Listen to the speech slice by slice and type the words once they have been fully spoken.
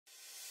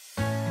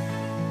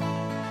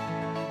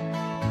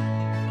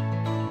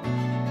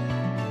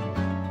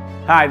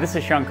Hi, this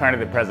is Sean Carney,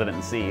 the President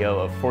and CEO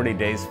of 40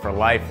 Days for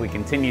Life. We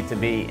continue to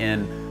be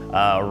in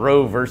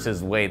Roe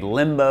versus Wade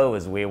limbo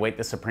as we await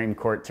the Supreme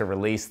Court to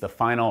release the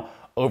final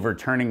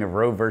overturning of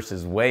Roe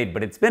versus Wade.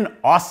 But it's been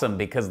awesome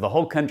because the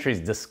whole country is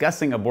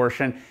discussing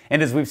abortion.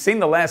 And as we've seen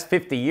the last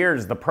 50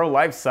 years, the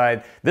pro-life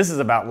side, this is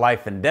about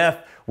life and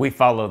death. We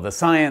follow the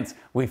science,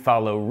 we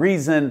follow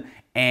reason,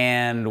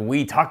 and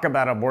we talk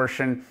about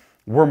abortion.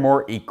 We're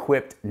more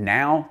equipped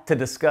now to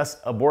discuss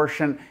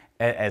abortion,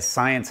 as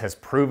science has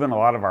proven a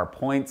lot of our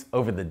points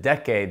over the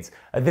decades,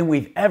 than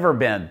we've ever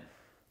been.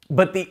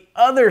 But the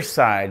other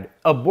side,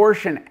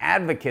 abortion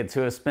advocates who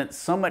have spent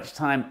so much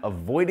time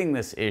avoiding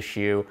this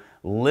issue,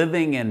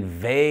 living in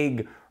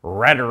vague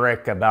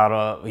rhetoric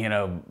about,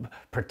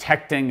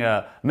 protecting,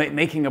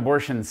 making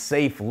abortion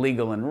safe,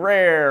 legal, and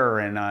rare,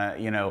 and,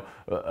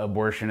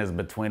 abortion is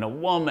between a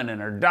woman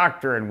and her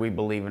doctor, and we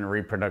believe in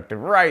reproductive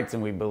rights,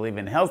 and we believe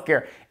in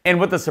healthcare. And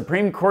what the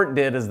Supreme Court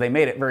did is they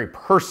made it very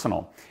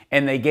personal,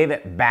 and they gave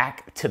it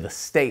back to the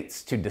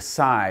states to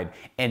decide.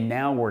 And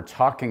now we're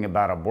talking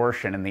about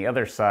abortion, and the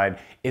other side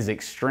is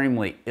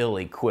extremely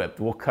ill-equipped.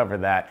 We'll cover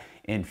that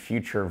in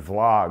future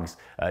vlogs,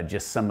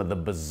 just some of the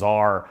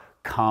bizarre,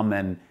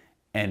 common,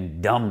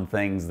 and dumb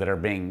things that are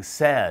being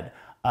said.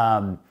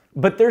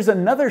 But there's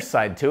another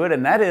side to it,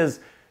 and that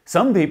is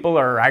some people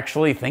are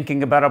actually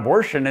thinking about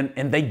abortion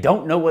and they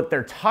don't know what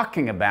they're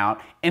talking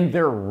about, and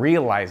they're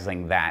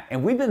realizing that.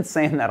 And we've been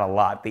saying that a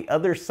lot. The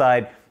other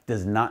side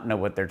does not know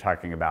what they're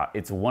talking about.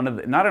 It's one of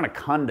the, not in a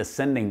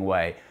condescending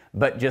way,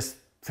 but just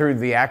through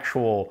the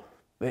actual,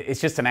 it's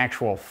just an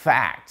actual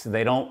fact.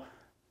 They don't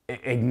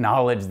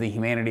acknowledge the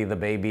humanity of the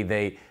baby.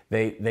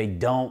 They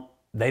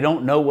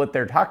don't know what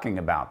they're talking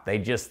about. They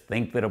just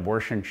think that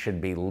abortion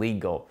should be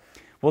legal.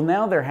 Well,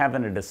 now they're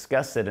having to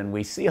discuss it, and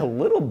we see a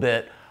little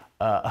bit,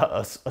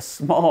 a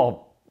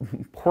small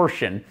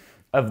portion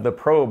of the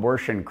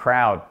pro-abortion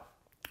crowd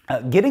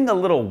getting a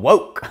little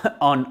woke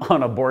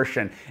on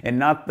abortion, and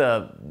not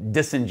the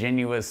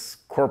disingenuous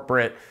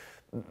corporate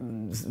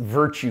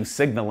virtue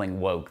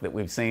signaling woke that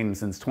we've seen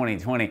since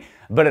 2020,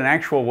 but an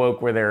actual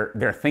woke where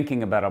they're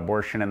thinking about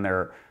abortion and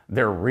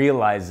they're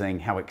realizing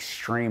how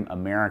extreme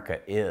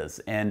America is.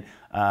 And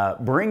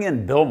bring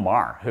in Bill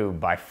Maher, who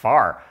by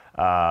far,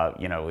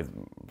 is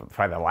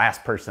probably the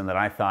last person that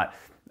I thought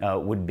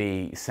would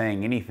be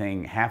saying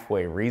anything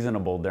halfway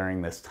reasonable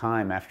during this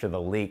time after the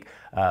leak.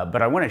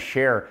 But I want to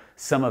share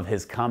some of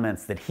his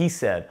comments that he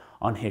said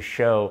on his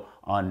show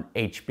on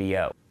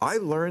HBO. I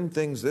learned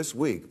things this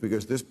week,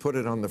 because this put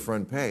it on the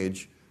front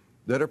page,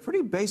 that are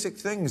pretty basic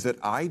things that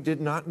I did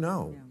not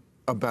know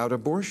about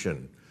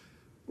abortion.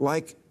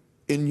 Like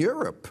in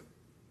Europe,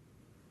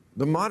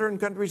 the modern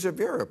countries of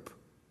Europe,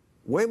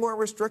 way more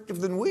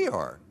restrictive than we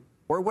are,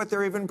 or what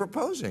they're even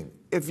proposing.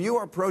 If you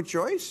are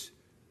pro-choice,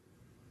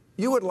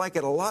 you would like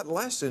it a lot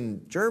less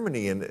in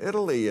Germany and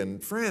Italy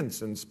and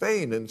France and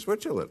Spain and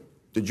Switzerland.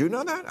 Did you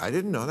know that? I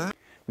didn't know that.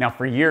 Now,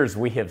 for years,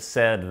 we have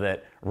said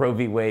that Roe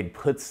v. Wade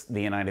puts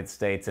the United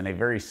States in a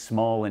very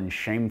small and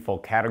shameful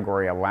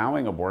category,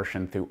 allowing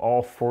abortion through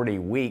all 40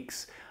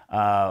 weeks.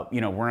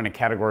 We're in a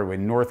category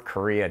with North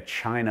Korea,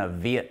 China,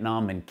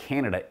 Vietnam, and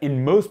Canada.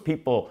 And most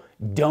people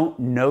don't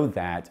know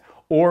that.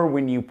 Or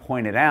when you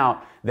point it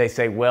out, they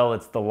say, well,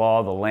 it's the law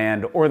of the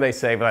land, or they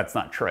say, well, that's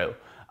not true.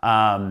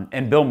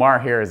 And Bill Maher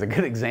here is a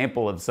good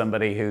example of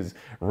somebody who's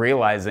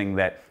realizing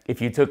that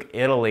if you took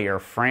Italy or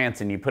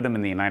France and you put them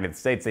in the United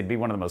States, they'd be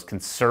one of the most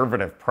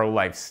conservative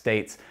pro-life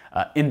states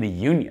in the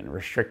Union,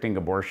 restricting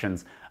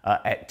abortions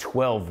at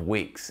 12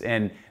 weeks.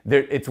 And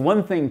it's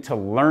one thing to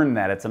learn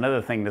that. It's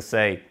another thing to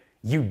say,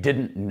 you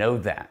didn't know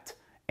that,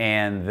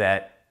 and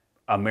that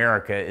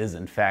America is,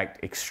 in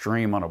fact,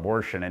 extreme on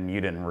abortion, and you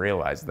didn't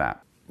realize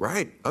that.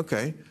 Right,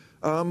 okay.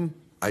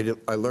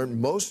 I learned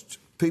most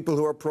people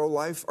who are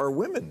pro-life are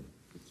women.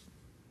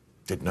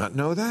 Did not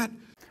know that.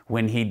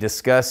 When he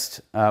discussed,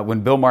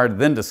 when Bill Maher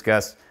then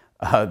discussed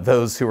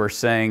those who are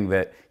saying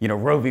that,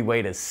 Roe v.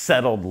 Wade is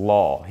settled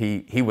law,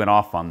 he went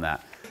off on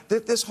that.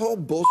 This whole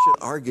bullshit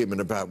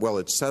argument about, well,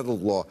 it's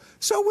settled law.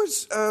 So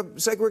was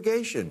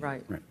segregation.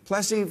 Right.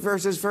 Plessy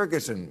versus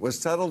Ferguson was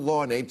settled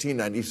law in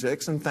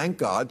 1896, and thank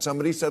God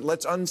somebody said,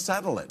 let's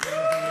unsettle it.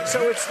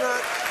 So it's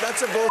not,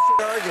 that's a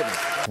bullshit argument.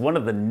 One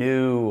of the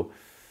new,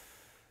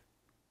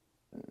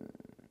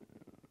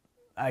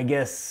 I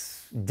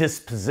guess,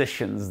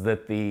 dispositions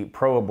that the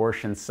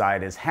pro-abortion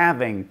side is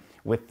having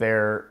with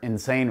their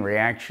insane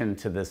reaction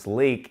to this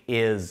leak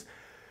is,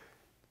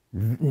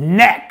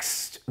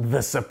 next,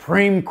 the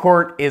Supreme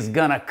Court is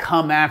gonna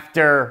come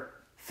after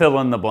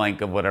fill in the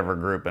blank of whatever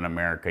group in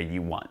America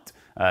you want.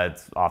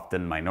 It's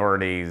often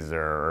minorities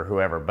or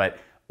whoever, but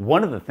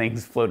one of the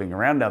things floating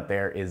around out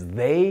there is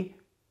Alito,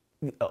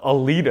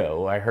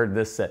 I heard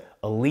this said,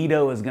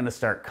 Alito is gonna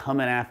start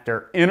coming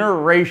after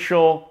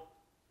interracial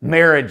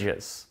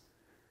marriages.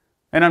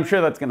 And I'm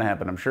sure that's going to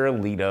happen. I'm sure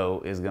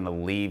Alito is going to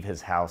leave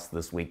his house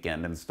this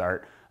weekend and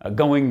start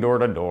going door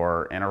to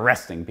door and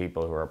arresting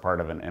people who are part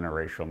of an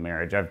interracial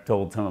marriage. I've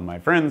told some of my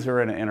friends who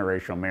are in an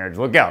interracial marriage,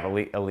 look out,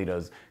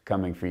 Alito's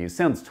coming for you.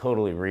 Sounds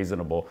totally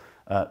reasonable.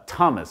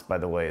 Thomas, by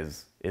the way,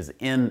 is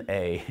in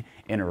a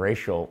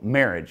interracial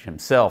marriage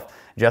himself,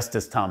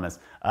 Justice Thomas.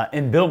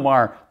 And Bill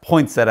Maher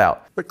points that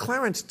out. But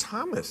Clarence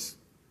Thomas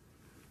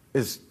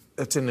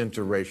that's an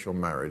interracial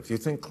marriage. Do you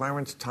think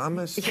Clarence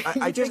Thomas?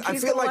 I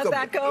feel like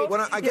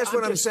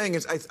what I'm saying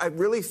is I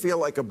really feel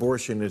like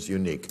abortion is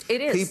unique.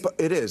 It is.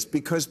 It is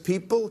because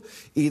people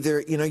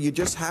either you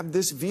just have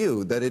this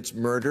view that it's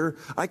murder.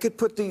 I could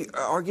put the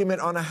argument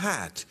on a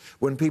hat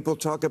when people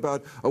talk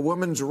about a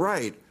woman's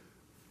right.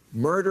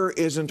 Murder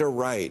isn't a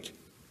right.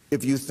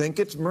 If you think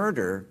it's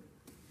murder,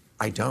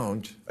 I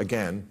don't.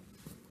 Again,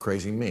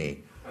 crazy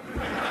me.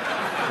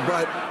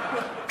 But.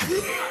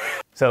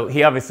 So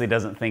he obviously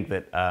doesn't think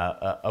that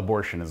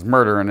abortion is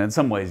murder, and in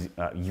some ways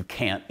you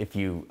can't if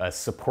you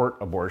support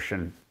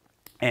abortion.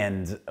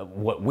 And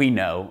what we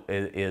know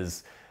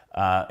is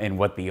and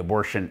what the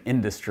abortion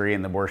industry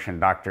and the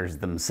abortion doctors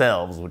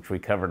themselves, which we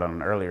covered on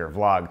an earlier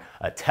vlog,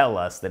 tell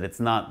us that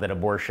it's not that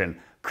abortion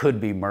could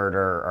be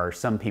murder or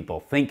some people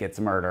think it's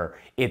murder.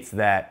 It's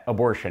that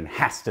abortion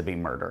has to be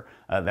murder.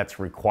 That's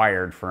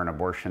required for an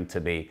abortion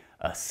to be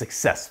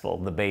successful.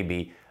 The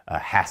baby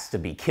has to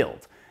be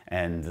killed.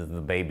 And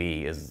the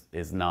baby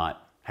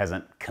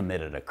hasn't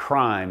committed a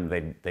crime.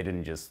 They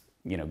didn't just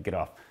get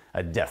off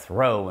a death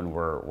row and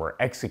we're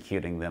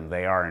executing them.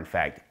 They are in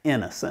fact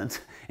innocent,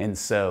 and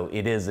so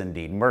it is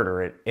indeed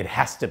murder. It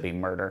has to be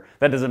murder.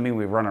 That doesn't mean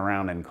we run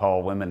around and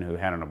call women who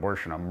had an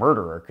abortion a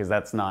murderer, because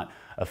that's not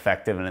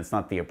effective and it's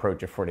not the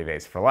approach of 40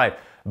 Days for Life.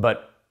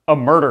 But a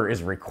murder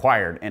is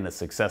required in a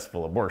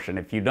successful abortion.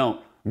 If you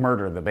don't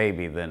murder the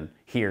baby, then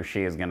he or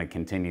she is going to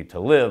continue to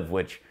live,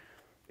 which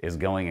is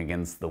going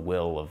against the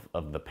will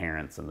of the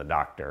parents and the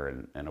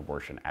doctor and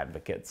abortion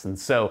advocates. And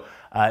so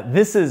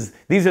these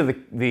are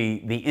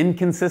the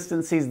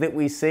inconsistencies that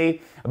we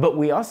see, but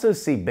we also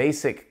see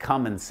basic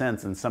common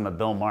sense in some of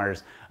Bill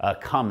Maher's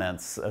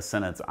comments, a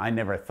sentence I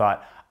never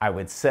thought I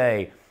would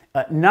say,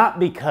 not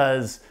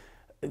because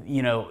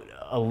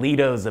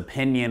Alito's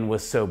opinion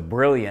was so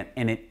brilliant,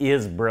 and it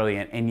is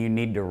brilliant and you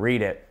need to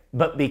read it,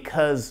 but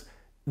because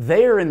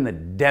they are in the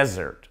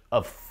desert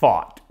of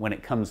thought when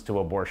it comes to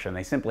abortion.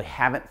 They simply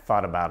haven't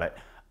thought about it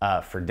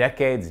for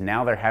decades.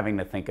 Now they're having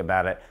to think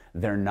about it.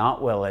 They're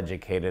not well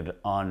educated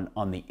on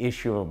the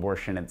issue of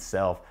abortion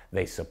itself.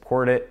 They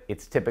support it.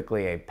 It's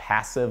typically a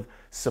passive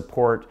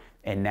support,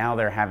 and now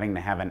they're having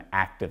to have an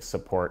active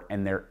support,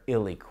 and they're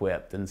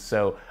ill-equipped. And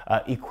so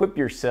equip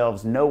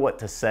yourselves, know what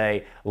to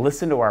say,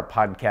 listen to our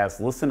podcast,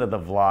 listen to the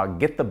vlog,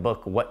 get the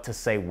book, What to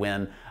Say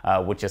When,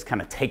 which is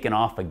kind of taken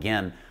off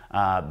again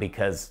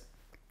because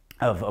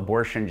of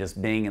abortion just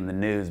being in the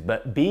news.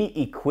 But be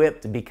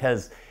equipped,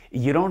 because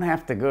you don't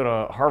have to go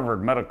to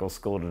Harvard Medical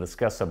School to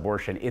discuss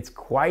abortion. It's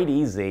quite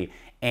easy,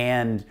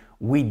 and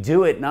we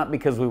do it not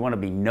because we want to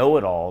be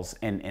know-it-alls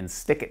and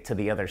stick it to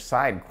the other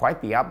side.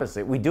 Quite the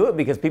opposite. We do it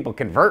because people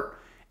convert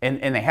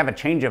and they have a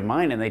change of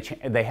mind, and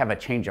they have a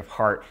change of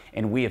heart.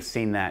 And we have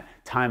seen that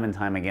time and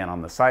time again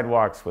on the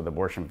sidewalks with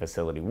abortion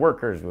facility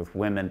workers, with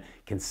women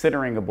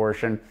considering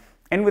abortion,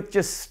 and with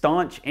just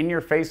staunch,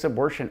 in-your-face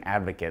abortion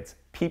advocates.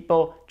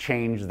 People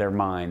change their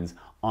minds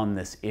on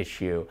this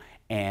issue,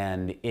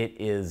 and it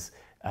is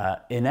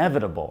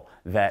inevitable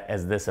that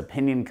as this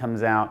opinion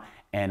comes out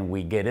and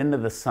we get into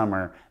the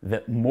summer,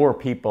 that more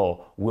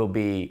people will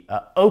be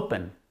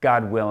open,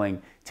 God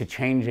willing, to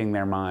changing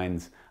their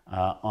minds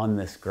on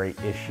this great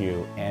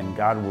issue, and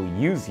God will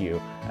use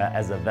you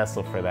as a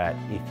vessel for that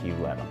if you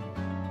let Him.